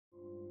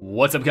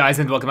What's up, guys,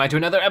 and welcome back to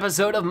another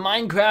episode of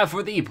Minecraft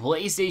for the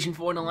PlayStation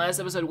 4. In the last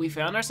episode, we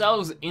found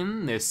ourselves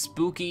in this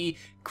spooky,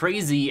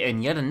 crazy,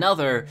 and yet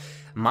another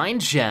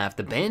mineshaft,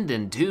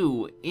 abandoned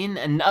too, in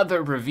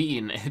another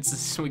ravine.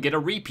 We get a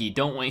repeat,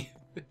 don't we?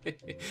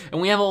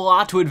 And we have a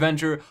lot to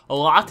adventure, a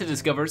lot to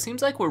discover. It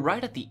seems like we're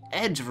right at the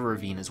edge of a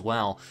ravine as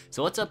well.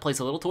 So let's place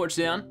a little torch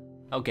down.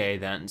 Okay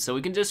then, so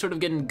we can just sort of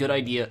get a good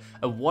idea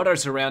of what our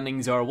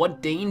surroundings are,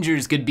 what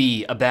dangers could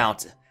be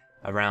about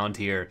around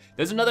here.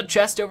 There's another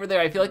chest over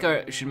there. I feel like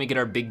I should make it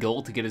our big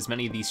goal to get as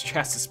many of these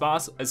chests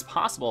as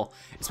possible,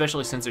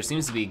 especially since there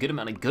seems to be a good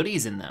amount of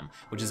goodies in them,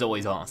 which is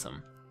always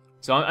awesome.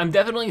 So I'm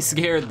definitely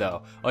scared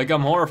though. Like,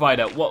 I'm horrified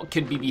at what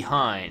could be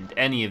behind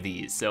any of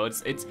these. So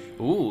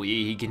ooh,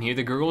 you can hear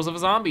the gurgles of a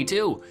zombie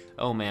too.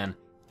 Oh man,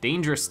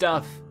 dangerous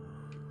stuff.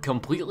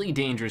 Completely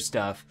dangerous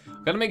stuff.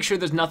 Gotta make sure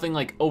there's nothing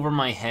like over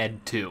my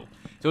head too.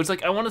 So it's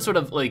like, I wanna sort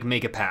of like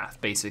make a path,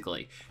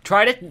 basically.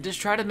 Try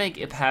to make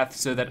a path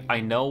so that I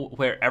know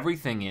where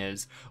everything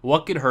is,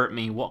 what could hurt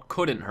me, what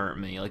couldn't hurt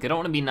me. Like, I don't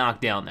wanna be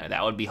knocked down there,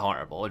 that would be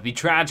horrible, it'd be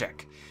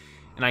tragic.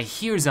 And I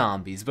hear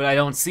zombies, but I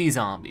don't see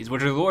zombies,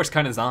 which are the worst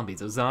kind of zombies.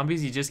 Those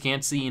zombies you just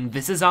can't see, and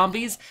this is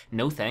zombies?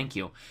 No thank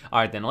you. All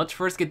right then, let's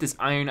first get this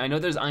iron. I know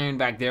there's iron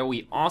back there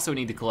we also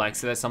need to collect,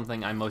 so that's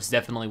something I most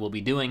definitely will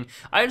be doing.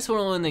 I just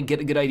wanted to get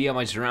a good idea of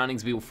my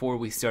surroundings before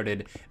we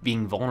started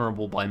being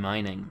vulnerable by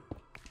mining.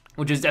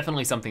 Which is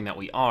definitely something that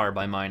we are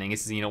by mining.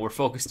 It's, you know, we're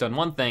focused on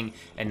one thing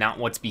and not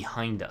what's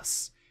behind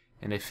us.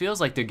 And it feels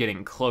like they're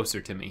getting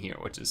closer to me here,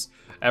 which is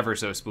ever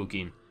so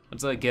spooky.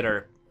 Let's get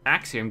our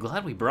axe here. I'm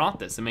glad we brought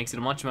this. It makes it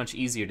much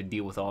easier to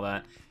deal with all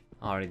that.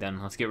 Alrighty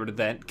then, let's get rid of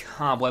that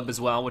cobweb as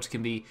well, which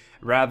can be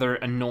rather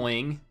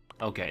annoying.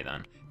 Okay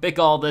then, pick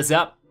all this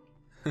up.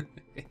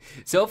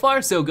 So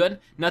far, so good.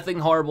 Nothing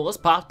horrible has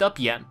popped up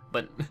yet,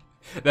 but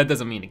that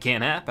doesn't mean it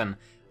can't happen.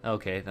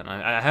 Okay, then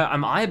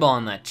I'm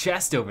eyeballing that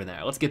chest over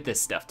there. Let's get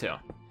this stuff too.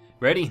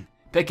 Ready?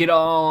 Pick it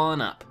all on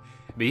up.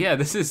 But yeah,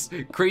 this is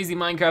crazy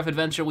Minecraft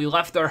adventure. We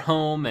left our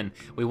home and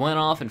we went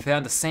off and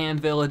found a sand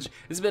village.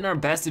 This has been our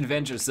best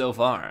adventure so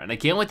far, and I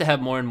can't wait to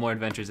have more and more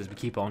adventures as we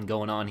keep on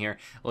going on here.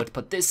 Let's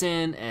put this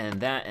in, and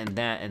that, and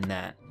that, and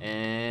that,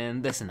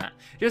 and this and that.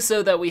 Just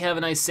so that we have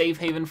a nice safe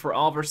haven for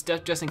all of our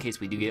stuff, just in case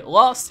we do get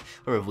lost,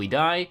 or if we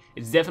die,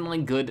 it's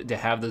definitely good to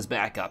have those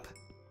back up.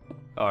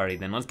 Alrighty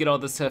then, let's get all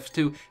this stuff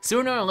too.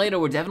 Sooner or later,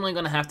 we're definitely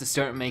gonna have to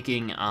start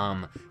making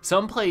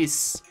some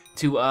place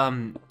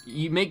to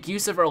make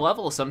use of our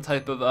level, some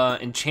type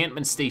of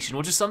enchantment station,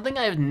 which is something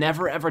I have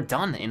never ever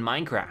done in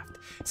Minecraft.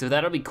 So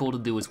that'll be cool to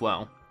do as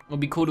well. It'll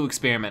be cool to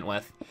experiment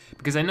with,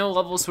 because I know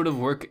levels sort of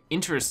work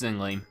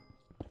interestingly.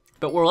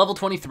 But we're level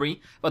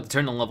 23, about to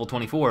turn to level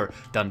 24.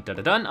 Dun dun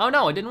dun dun. Oh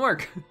no, it didn't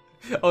work.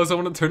 Oh, so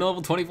I want to turn to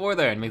level 24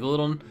 there and make a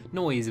little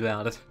noise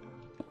about it.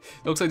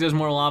 Looks like there's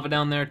more lava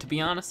down there. To be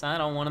honest, I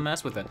don't want to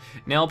mess with it.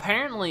 Now,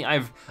 apparently,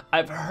 I've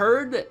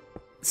heard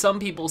some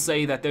people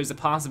say that there's a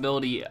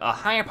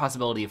higher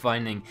possibility of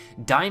finding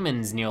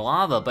diamonds near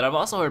lava, but I've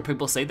also heard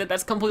people say that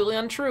that's completely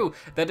untrue.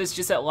 That it's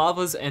just that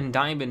lavas and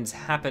diamonds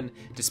happen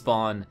to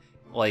spawn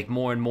like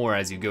more and more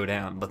as you go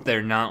down, but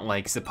they're not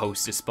like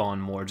supposed to spawn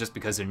more just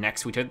because they're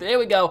next to each other. There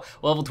we go,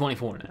 level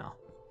 24 now.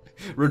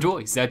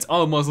 Rejoice, that's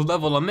almost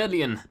level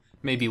 1,000,000.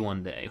 Maybe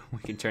one day we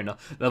can turn to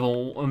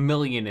level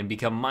 1,000,000 and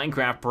become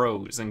Minecraft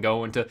pros and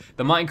go into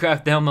the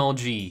Minecraft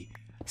MLG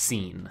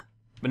scene.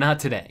 But not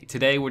today.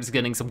 Today we're just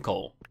getting some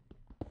coal.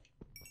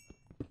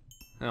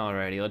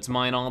 Alrighty, let's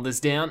mine all this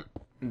down.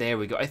 There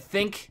we go. I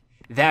think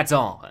that's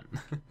all.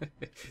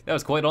 That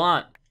was quite a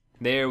lot.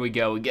 There we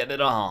go, we get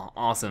it all.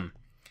 Awesome.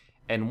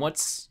 And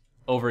what's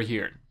over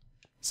here?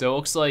 So it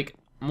looks like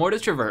more to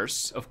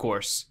traverse, of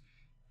course.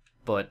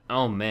 But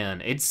oh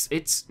man,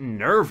 it's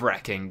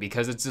nerve-wracking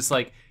because it's just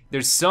like,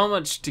 there's so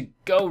much to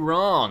go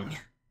wrong.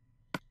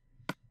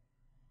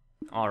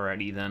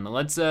 Alrighty then,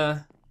 let's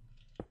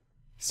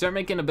start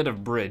making a bit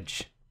of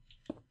bridge.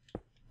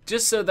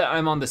 Just so that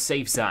I'm on the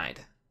safe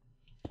side.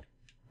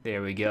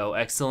 There we go,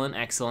 excellent,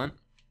 excellent.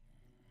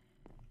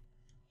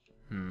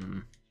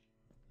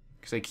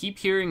 Because I keep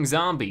hearing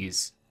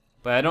zombies,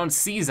 but I don't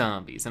see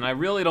zombies, and I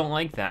really don't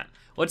like that.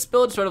 Let's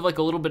build sort of like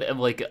a little bit of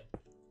like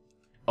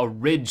a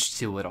ridge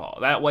to it all.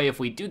 That way, if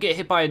we do get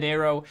hit by an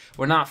arrow,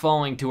 we're not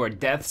falling to our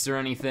deaths or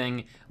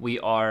anything. We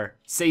are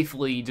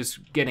safely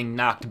just getting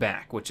knocked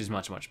back, which is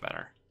much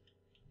better.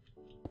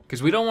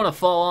 Because we don't want to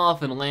fall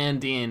off and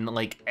land in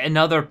like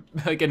another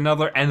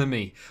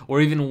enemy, or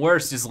even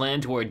worse, just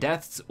land to our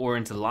deaths or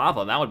into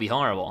lava. That would be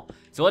horrible.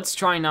 So let's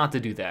try not to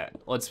do that.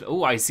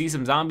 Oh, I see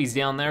some zombies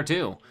down there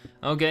too.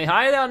 Okay,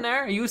 hi down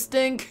there, you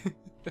stink.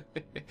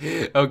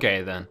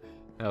 Okay then.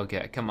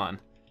 Okay, come on.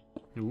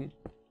 Ooh.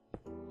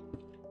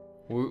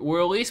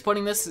 We're at least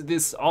putting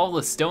all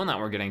the stone that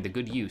we're getting to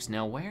good use.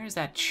 Now, where is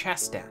that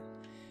chest at?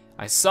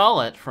 I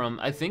saw it from,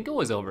 I think it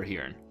was over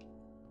here.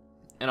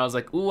 And I was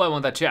like, ooh, I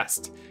want that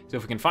chest. So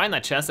if we can find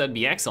that chest, that'd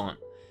be excellent.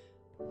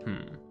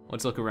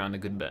 Let's look around a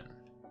good bit.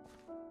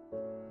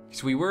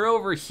 So we were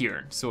over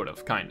here, sort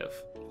of, kind of.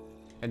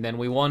 And then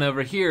we went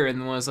over here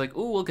and was like,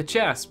 ooh, look, a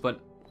chest,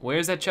 but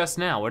where's that chest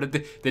now? Where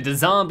did the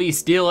zombie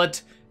steal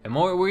it? And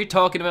more, we're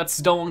talking about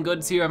stolen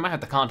goods here. I might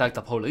have to contact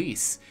the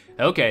police.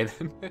 Okay,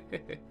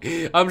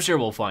 I'm sure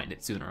we'll find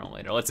it sooner or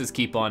later. Let's just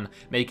keep on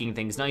making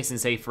things nice and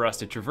safe for us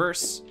to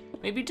traverse.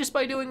 Maybe just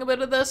by doing a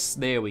bit of this.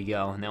 There we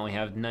go. Now we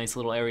have a nice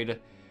little area to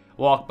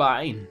walk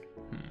by.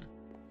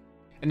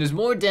 And there's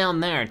more down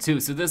there too,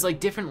 so there's like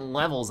different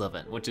levels of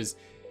it, which is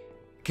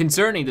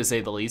concerning to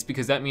say the least,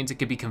 because that means it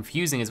could be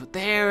confusing.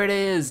 There it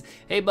is.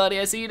 Hey buddy,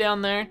 I see you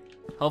down there.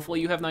 Hopefully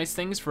you have nice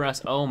things for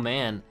us. Oh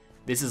man,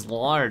 this is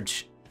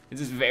large. This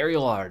is very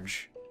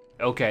large.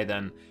 Okay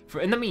then,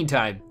 in the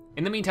meantime,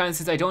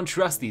 since I don't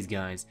trust these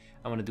guys,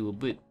 I'm gonna do a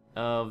bit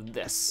of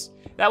this.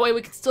 That way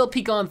we can still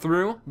peek on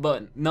through,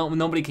 but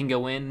nobody can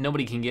go in,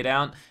 nobody can get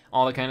out,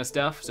 all that kind of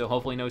stuff. So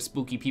hopefully no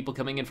spooky people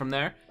coming in from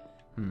there.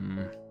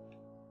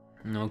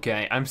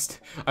 Okay, I'm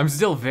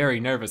still very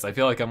nervous. I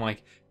feel like I'm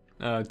like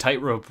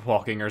tightrope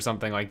walking or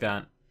something like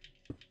that.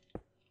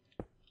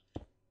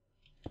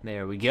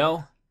 There we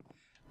go.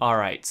 All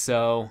right,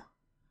 so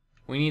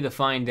we need to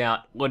find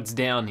out what's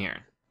down here,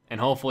 and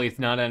hopefully it's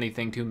not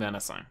anything too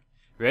menacing.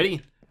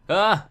 Ready?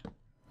 Ah!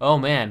 Oh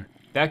man,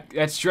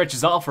 that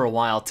stretches off for a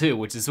while too,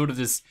 which is sort of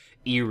just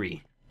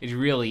eerie. It's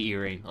really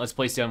eerie. Let's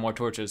place down more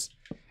torches.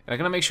 And I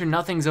gotta make sure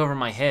nothing's over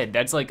my head.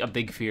 That's like a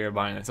big fear of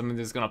mine. Something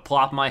that's gonna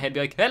plop in my head,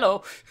 be like,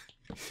 hello!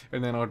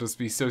 And then I'll just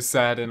be so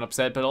sad and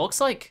upset, but it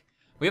looks like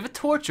we have a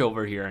torch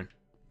over here,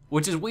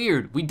 which is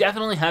weird. We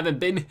definitely haven't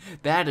been,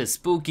 that is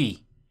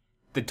spooky.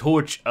 The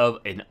torch of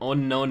an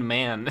unknown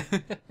man.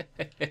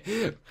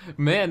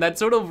 Man, that's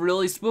sort of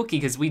really spooky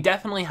because we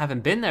definitely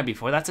haven't been there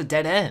before. That's a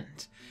dead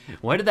end.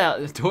 Where did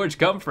that torch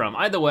come from?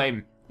 Either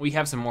way, we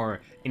have some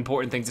more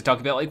important things to talk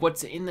about, like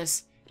what's in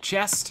this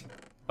chest.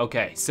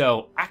 Okay,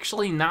 so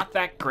actually not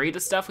that great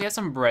of stuff. We have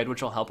some bread,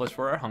 which will help us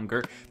for our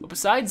hunger. But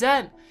besides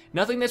that,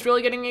 nothing that's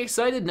really getting me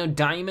excited. No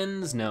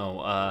diamonds,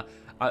 no,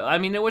 I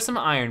mean, there was some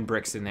iron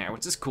bricks in there,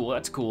 which is cool,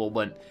 that's cool,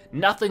 but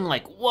nothing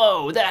like,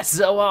 whoa, that's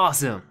so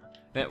awesome.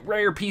 That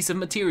rare piece of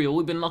material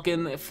we've been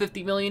looking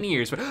 50 million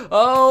years for.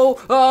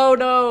 Oh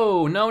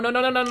no.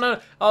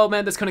 Oh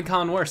man, this couldn't have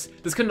gone worse.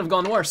 This couldn't have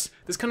gone worse.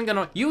 This couldn't have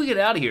gone, you get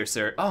out of here,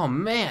 sir. Oh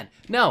man,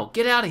 no,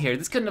 get out of here.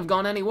 This couldn't have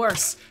gone any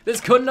worse. This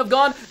couldn't have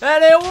gone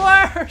any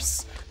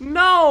worse.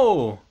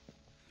 No.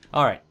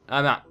 All right,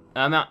 I'm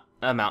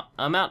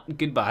out.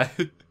 Goodbye.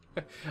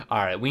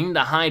 All right, we need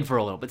to hide for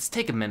a little bit. Let's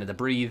take a minute to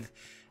breathe.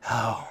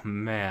 Oh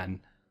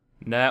man,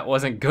 that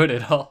wasn't good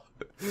at all.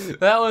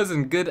 That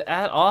wasn't good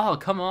at all,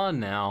 come on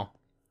now.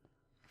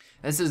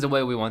 This is the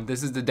way we want.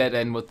 This is the dead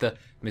end with the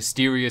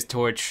mysterious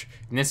torch.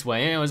 And this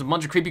way, it was a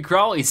bunch of creepy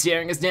crawlies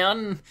staring us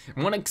down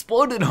and one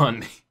exploded on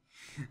me.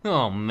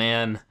 Oh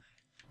man.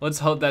 Let's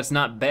hope that's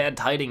not bad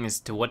tidings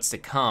to what's to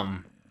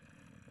come.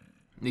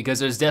 Because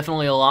there's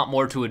definitely a lot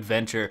more to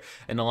adventure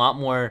and a lot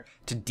more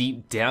to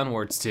deep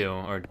downwards to,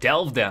 or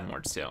delve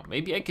downwards to.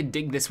 Maybe I could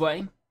dig this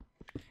way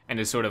and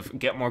just sort of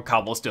get more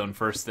cobblestone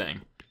first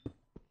thing.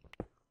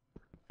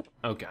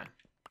 Okay.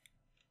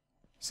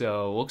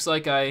 So, looks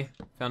like I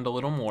found a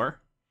little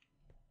more.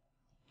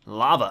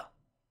 Lava.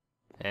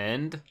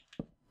 And,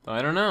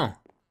 I don't know.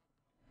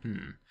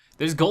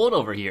 There's gold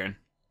over here.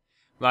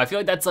 But I feel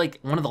like that's like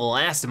one of the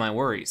last of my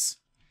worries.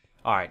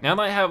 All right, now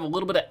that I have a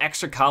little bit of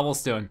extra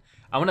cobblestone,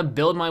 I wanna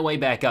build my way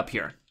back up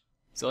here.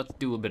 So let's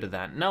do a bit of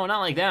that. No, not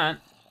like that.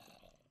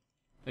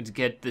 Let's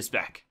get this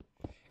back.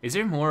 Is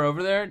there more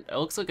over there? It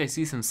looks like I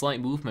see some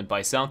slight movement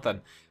by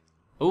something.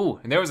 Ooh,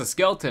 and there was a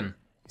skeleton.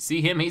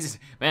 See him?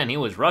 Man, he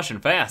was rushing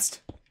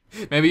fast.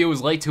 Maybe he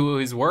was late to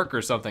his work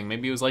or something.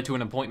 Maybe he was late to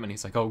an appointment.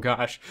 He's like, oh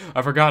gosh,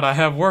 I forgot I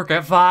have work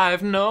at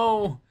 5,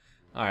 no.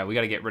 All right, we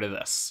gotta get rid of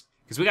this.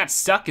 Because we got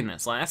stuck in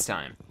this last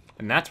time.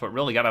 And that's what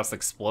really got us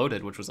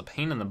exploded, which was a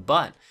pain in the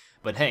butt.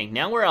 But hey,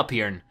 now we're up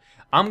here and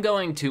I'm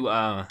going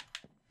to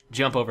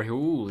jump over here.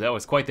 Ooh, that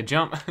was quite the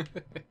jump.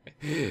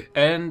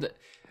 And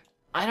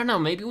I don't know,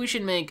 maybe we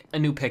should make a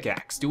new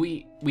pickaxe.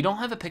 We don't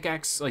have a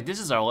pickaxe, like this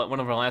is one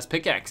of our last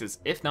pickaxes,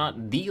 if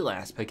not the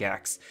last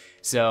pickaxe.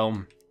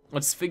 So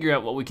let's figure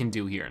out what we can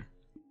do here.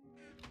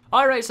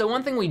 All right, so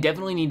one thing we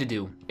definitely need to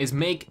do is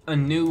make a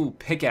new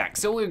pickaxe.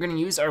 So we're gonna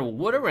use our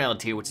wood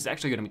around here, which is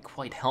actually gonna be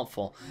quite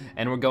helpful.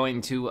 And we're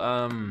going to,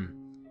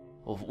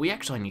 well, we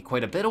actually need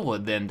quite a bit of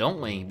wood then,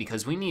 don't we?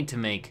 Because we need to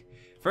make,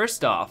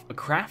 first off, a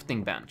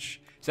crafting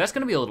bench. So that's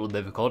gonna be a little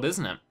difficult,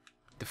 isn't it?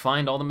 To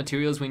find all the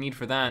materials we need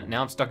for that.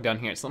 Now I'm stuck down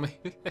here, so let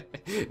me,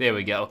 there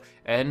we go.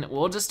 And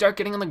we'll just start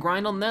getting on the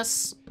grind on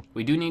this.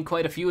 We do need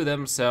quite a few of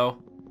them,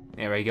 so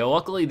there we go.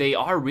 Luckily, they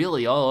are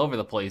really all over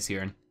the place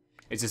here.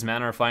 It's just a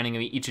matter of finding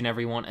each and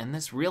every one, and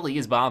this really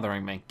is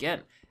bothering me.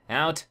 Get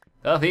out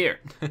of here.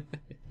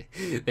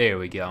 There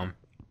we go.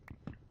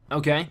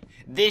 Okay,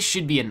 this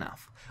should be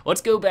enough.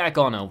 Let's go back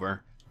on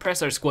over,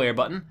 press our square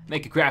button,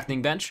 make a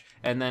crafting bench,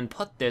 and then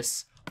put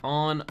this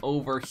on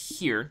over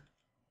here.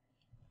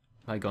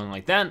 By going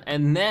like that,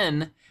 and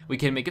then we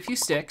can make a few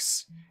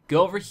sticks,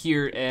 go over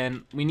here,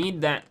 and we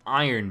need that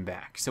iron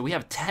back. So we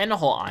have 10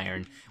 whole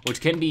iron,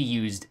 which can be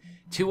used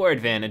to our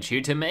advantage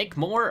here to make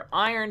more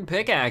iron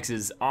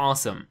pickaxes.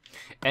 Awesome.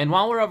 And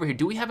while we're over here,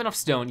 do we have enough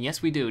stone?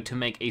 Yes, we do, to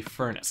make a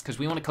furnace, because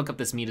we want to cook up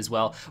this meat as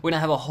well. We're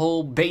gonna have a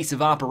whole base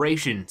of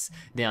operations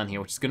down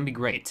here, which is gonna be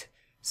great.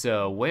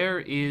 So where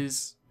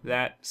is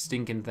that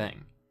stinking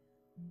thing?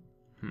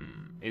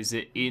 Is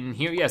it in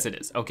here? Yes, it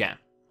is. Okay.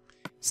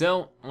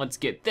 So let's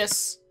get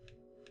this,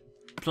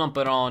 plump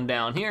it on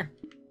down here,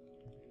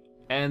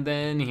 and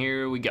then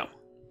here we go.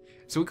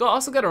 So we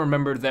also got to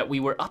remember that we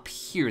were up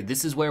here.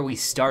 This is where we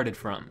started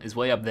from, is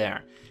way up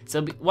there.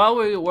 So while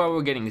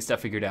we're getting this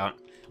stuff figured out,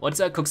 let's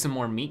cook some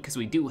more meat, because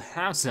we do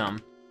have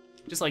some,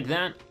 just like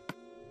that.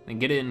 And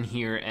get it in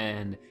here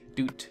and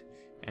doot,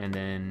 and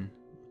then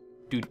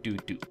doot,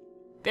 doot, doot.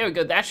 There we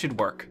go, that should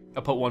work.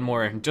 I'll put one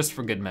more in just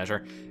for good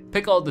measure.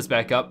 Pick all this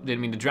back up,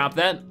 didn't mean to drop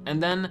that.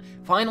 And then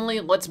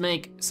finally, let's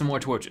make some more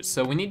torches.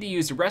 So we need to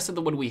use the rest of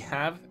the wood we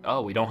have.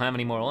 Oh, we don't have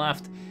any more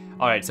left.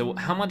 All right, so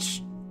how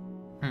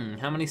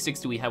many sticks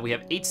do we have? We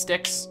have 8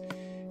 sticks.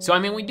 So I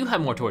mean, we do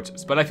have more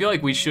torches, but I feel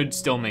like we should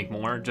still make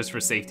more just for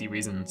safety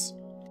reasons.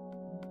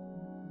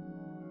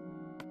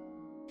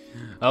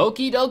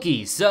 Okie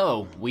dokie,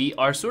 so we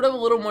are sort of a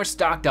little more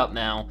stocked up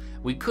now.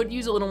 We could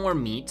use a little more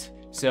meat.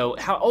 So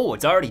oh,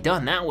 it's already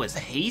done. That was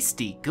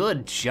hasty,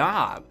 good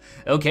job.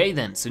 Okay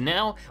then, so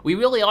now we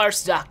really are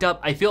stocked up.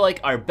 I feel like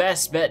our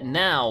best bet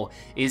now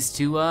is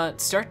to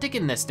start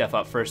digging this stuff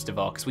up first of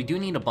all, because we do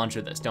need a bunch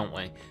of this, don't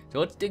we? So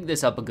let's dig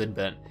this up a good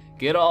bit.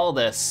 Get all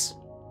this.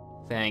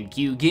 Thank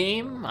you,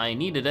 game, I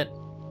needed it.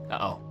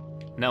 Uh-oh,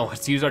 no,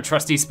 let's use our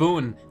trusty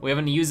spoon. We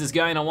haven't used this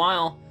guy in a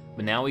while,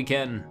 but now we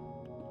can.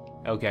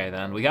 Okay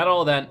then, we got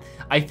all that.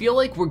 I feel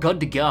like we're good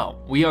to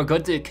go. We are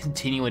good to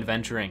continue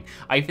adventuring.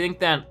 I think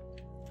that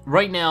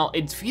right now,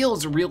 it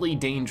feels really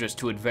dangerous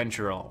to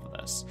adventure all of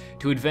this.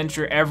 To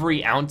adventure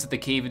every ounce of the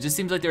cave, it just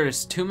seems like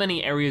there's too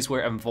many areas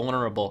where I'm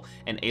vulnerable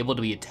and able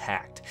to be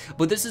attacked.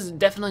 But this is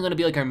definitely gonna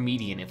be like our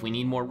median. If we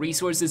need more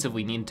resources, if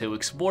we need to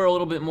explore a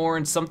little bit more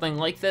in something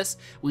like this,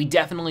 we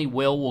definitely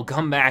will. We'll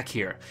come back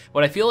here.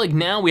 But I feel like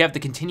now we have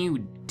to continue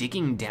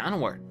digging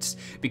downwards,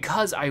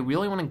 because I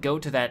really wanna go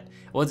to that,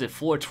 what is it,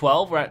 floor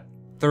 12? We're at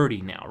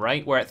 30 now,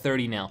 right? We're at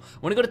 30 now. I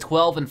wanna go to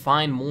 12 and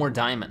find more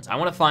diamonds. I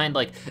wanna find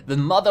like the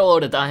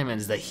motherload of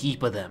diamonds, the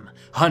heap of them.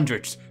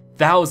 Hundreds,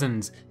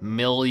 thousands,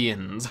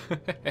 millions.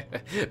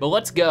 But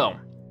let's go.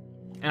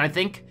 And I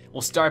think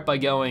we'll start by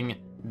going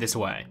this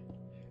way.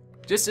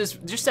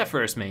 Just at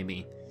first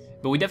maybe.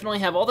 But we definitely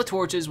have all the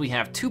torches, we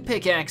have 2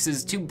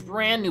 pickaxes, 2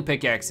 brand new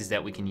pickaxes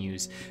that we can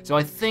use. So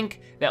I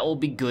think that will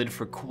be good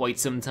for quite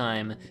some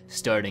time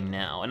starting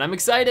now. And I'm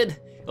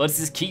excited. Let's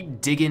just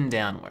keep digging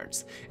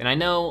downwards. And I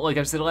know, like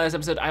I said in the last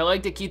episode, I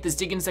like to keep this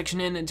digging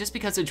section in just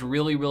because it's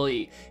really,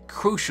 really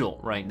crucial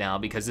right now,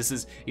 because this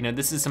is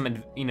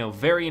some,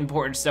 very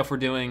important stuff we're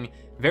doing,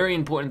 very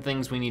important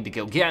things we need to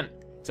go get.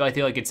 So I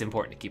feel like it's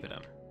important to keep it in.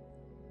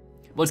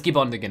 Let's keep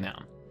on digging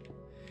down.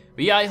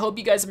 But yeah, I hope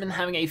you guys have been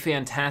having a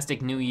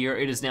fantastic new year.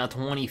 It is now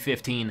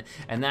 2015,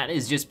 and that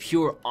is just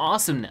pure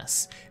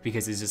awesomeness,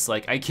 because it's just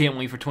like, I can't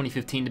wait for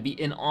 2015 to be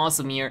an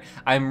awesome year.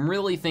 I'm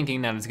really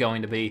thinking that it's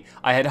going to be.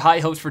 I had high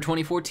hopes for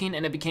 2014,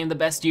 and it became the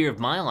best year of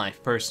my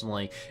life,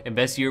 personally. And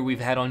best year we've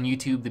had on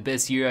YouTube, the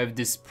best year I've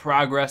just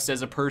progressed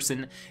as a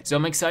person. So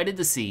I'm excited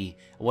to see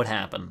what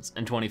happens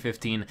in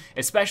 2015,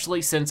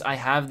 especially since I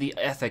have the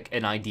ethic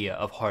and idea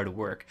of hard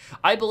work.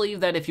 I believe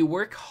that if you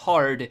work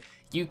hard,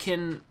 you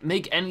can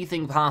make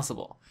anything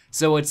possible.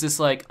 So it's just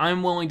like,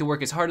 I'm willing to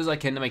work as hard as I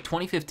can to make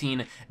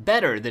 2015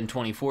 better than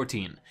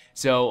 2014.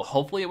 So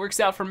hopefully it works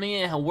out for me,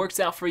 and it works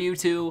out for you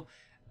too.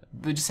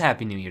 But just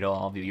Happy New Year to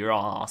all of you. You're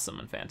all awesome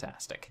and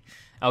fantastic.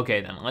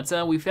 Okay then, let's,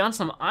 we found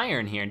some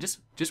iron here,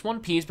 just one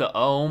piece, but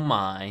oh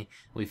my.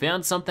 We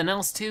found something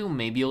else too,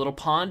 maybe a little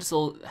pond, just a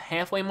little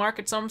halfway mark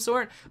of some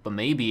sort, but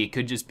maybe it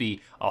could just be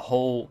a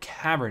whole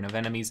cavern of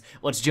enemies.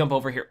 Let's jump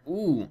over here.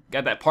 Ooh,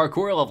 got that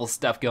parkour level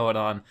stuff going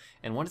on.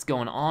 And what is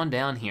going on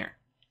down here?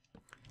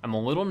 I'm a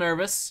little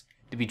nervous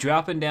to be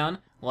dropping down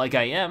like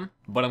I am,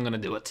 but I'm gonna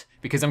do it,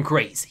 because I'm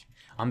crazy.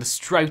 I'm the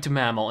striped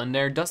mammal, and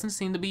there doesn't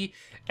seem to be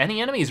any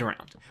enemies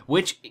around,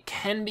 which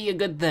can be a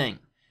good thing,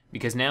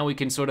 because now we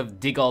can sort of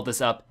dig all this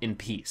up in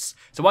peace.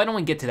 So why don't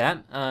we get to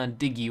that?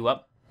 Dig you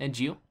up, and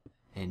you,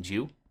 and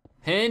you,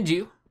 and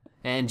you,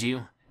 and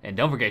you, and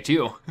don't forget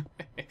you.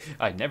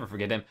 I'd never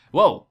forget him.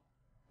 Whoa,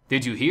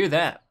 did you hear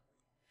that?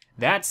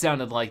 That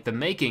sounded like the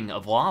making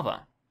of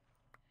lava,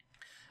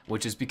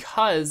 which is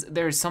because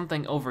there's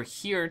something over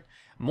here,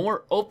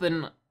 more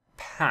open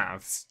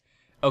paths.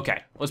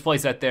 Okay, let's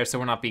place that there so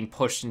we're not being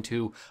pushed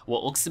into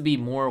what looks to be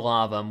more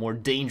lava, more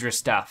dangerous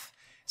stuff.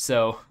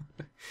 So,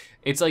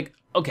 it's like,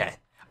 okay,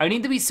 I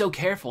need to be so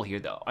careful here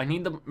though. I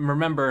need to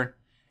remember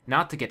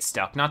not to get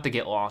stuck, not to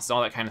get lost,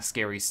 all that kind of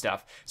scary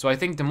stuff. So I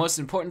think the most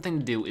important thing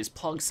to do is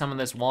plug some of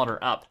this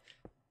water up.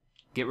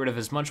 Get rid of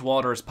as much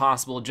water as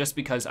possible, just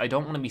because I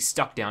don't want to be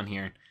stuck down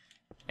here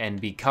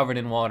and be covered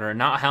in water and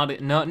not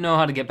know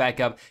how to get back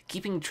up.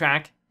 Keeping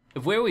track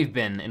of where we've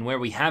been and where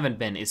we haven't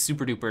been is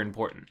super duper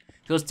important.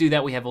 So let's do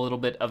that. We have a little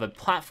bit of a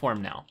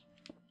platform now.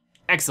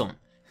 Excellent.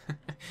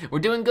 We're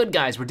doing good,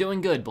 guys, we're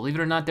doing good. Believe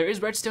it or not, there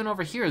is redstone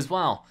over here as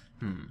well.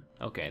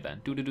 Okay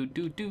then,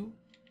 do.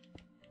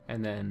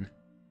 And then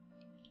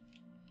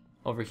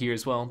over here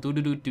as well,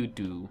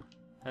 do.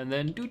 And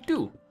then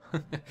do.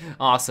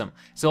 Awesome.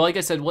 So like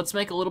I said, let's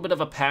make a little bit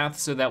of a path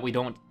so that we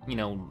don't, you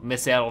know,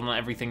 miss out on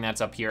everything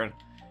that's up here.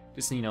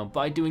 Just, you know,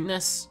 by doing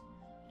this,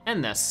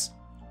 and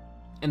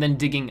then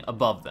digging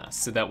above this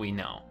so that we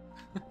know.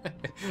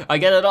 I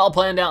got it all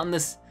planned out in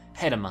this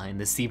head of mine,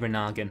 this zebra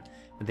noggin.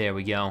 There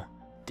we go.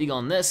 Dig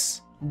on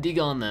this, dig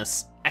on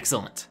this.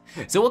 Excellent.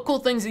 So what cool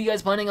things are you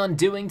guys planning on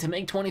doing to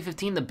make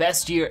 2015 the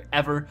best year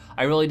ever?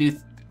 I really do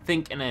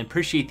think and I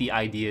appreciate the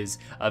ideas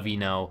of, you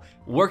know,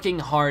 working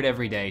hard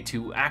every day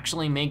to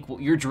actually make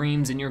your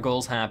dreams and your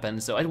goals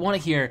happen. So I'd want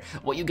to hear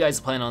what you guys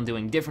plan on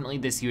doing differently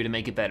this year to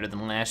make it better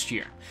than last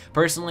year.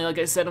 Personally, like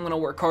I said, I'm going to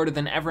work harder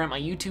than ever at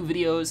my YouTube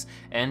videos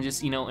and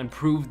just, you know,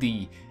 improve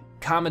the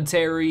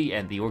commentary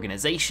and the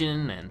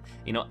organization and,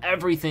 you know,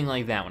 everything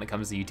like that when it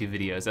comes to YouTube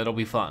videos. It'll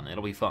be fun.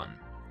 It'll be fun.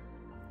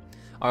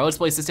 All right, let's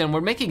place this down.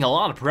 We're making a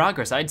lot of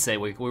progress, I'd say.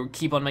 We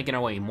keep on making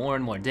our way more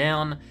and more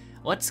down.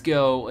 Let's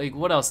go, like,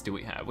 what else do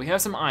we have? We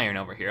have some iron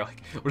over here.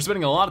 Like, we're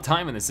spending a lot of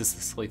time in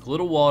this like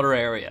little water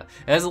area.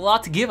 It has a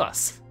lot to give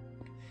us.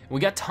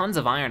 We got tons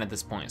of iron at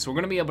this point, so we're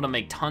gonna be able to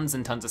make tons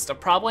and tons of stuff.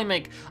 Probably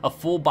make a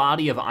full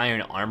body of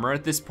iron armor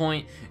at this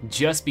point,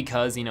 just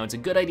because, you know, it's a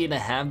good idea to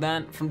have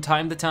that from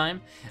time to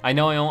time. I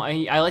know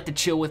I like to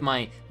chill with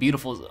my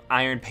beautiful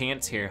iron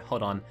pants here.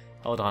 Hold on,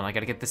 I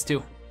gotta get this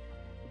too.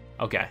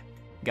 Okay,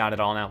 got it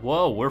all now.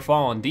 Whoa, we're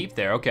falling deep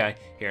there. Okay,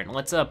 here,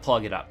 let's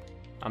plug it up.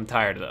 I'm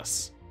tired of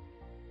this.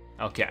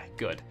 Okay,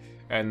 good.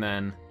 And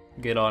then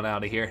get on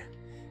out of here.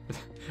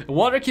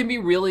 Water can be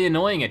really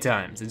annoying at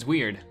times. It's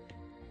weird.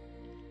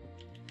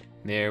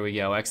 There we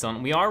go,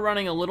 excellent. We are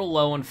running a little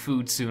low on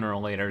food sooner or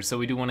later, so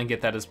we do want to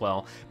get that as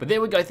well. But there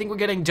we go, I think we're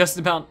getting just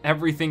about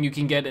everything you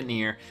can get in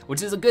here,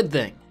 which is a good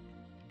thing.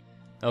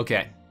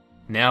 Okay,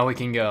 now we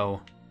can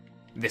go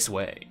this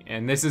way.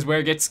 And this is where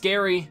it gets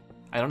scary.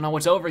 I don't know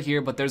what's over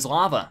here, but there's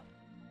lava.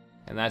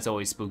 And that's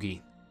always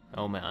spooky.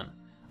 Oh man.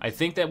 I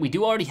think that we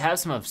do already have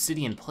some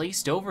obsidian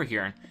placed over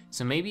here,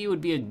 so maybe it would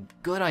be a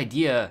good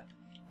idea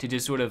to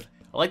just sort of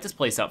light this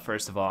place up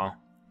first of all.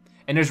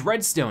 And there's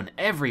redstone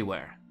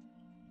everywhere.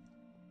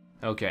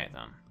 Okay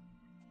then.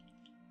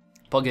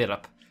 Plug it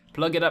up,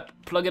 plug it up,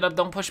 plug it up.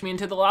 Don't push me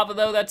into the lava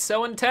though, that's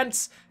so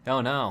intense. Oh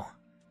no.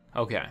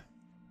 Okay.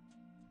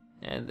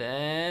 And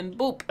then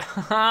boop,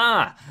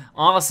 haha,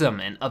 awesome,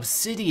 and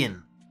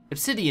obsidian.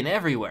 Obsidian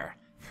everywhere.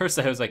 First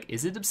I was like,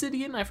 is it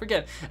obsidian? I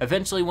forget.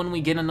 Eventually when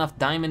we get enough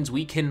diamonds,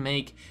 we can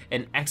make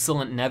an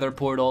excellent nether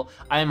portal.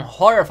 I am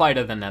horrified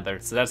of the nether,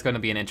 so that's gonna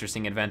be an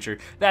interesting adventure.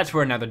 That's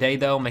for another day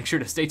though. Make sure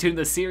to stay tuned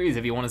to the series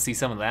if you wanna see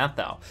some of that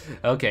though.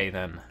 Okay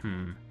then,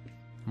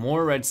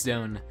 more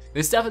redstone.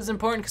 This stuff is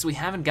important because we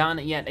haven't gotten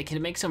it yet. It can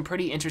make some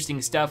pretty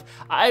interesting stuff.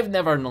 I've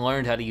never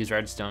learned how to use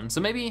redstone, so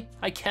maybe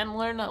I can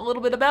learn a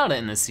little bit about it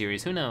in this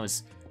series, who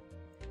knows?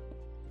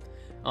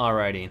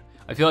 Alrighty.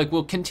 I feel like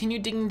we'll continue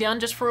digging down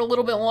just for a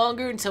little bit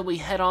longer until we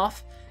head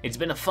off. It's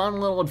been a fun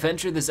little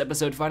adventure this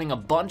episode, finding a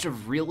bunch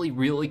of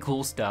really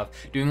cool stuff,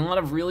 doing a lot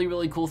of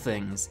really cool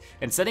things,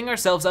 and setting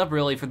ourselves up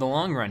really for the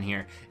long run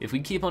here. If we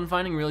keep on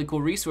finding really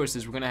cool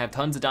resources, we're gonna have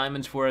tons of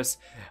diamonds for us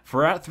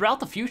throughout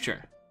the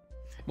future.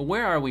 But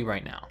where are we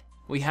right now?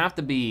 We have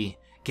to be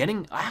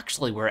getting,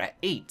 actually we're at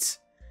 8,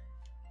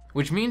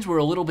 which means we're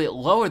a little bit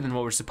lower than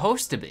what we're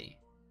supposed to be.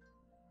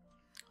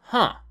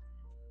 Huh.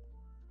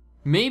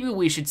 Maybe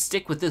we should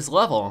stick with this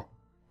level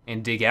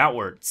and dig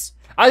outwards.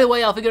 Either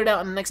way, I'll figure it out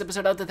in the next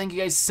episode. I'd like to thank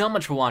you guys so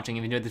much for watching. If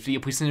you enjoyed this video,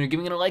 please consider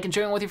giving it a like and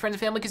sharing it with your friends and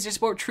family because your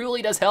support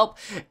truly does help.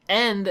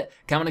 And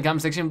comment in the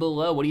comment section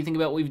below, what do you think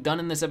about what we've done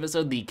in this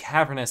episode? The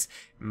cavernous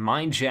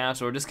mine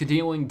shafts, or just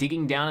continuing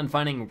digging down and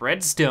finding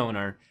redstone,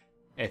 or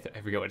I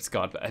forget what it's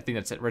called, but I think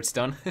that's it,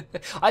 redstone.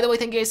 Either way,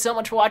 thank you guys so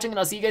much for watching, and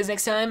I'll see you guys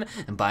next time.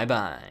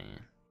 Bye-bye.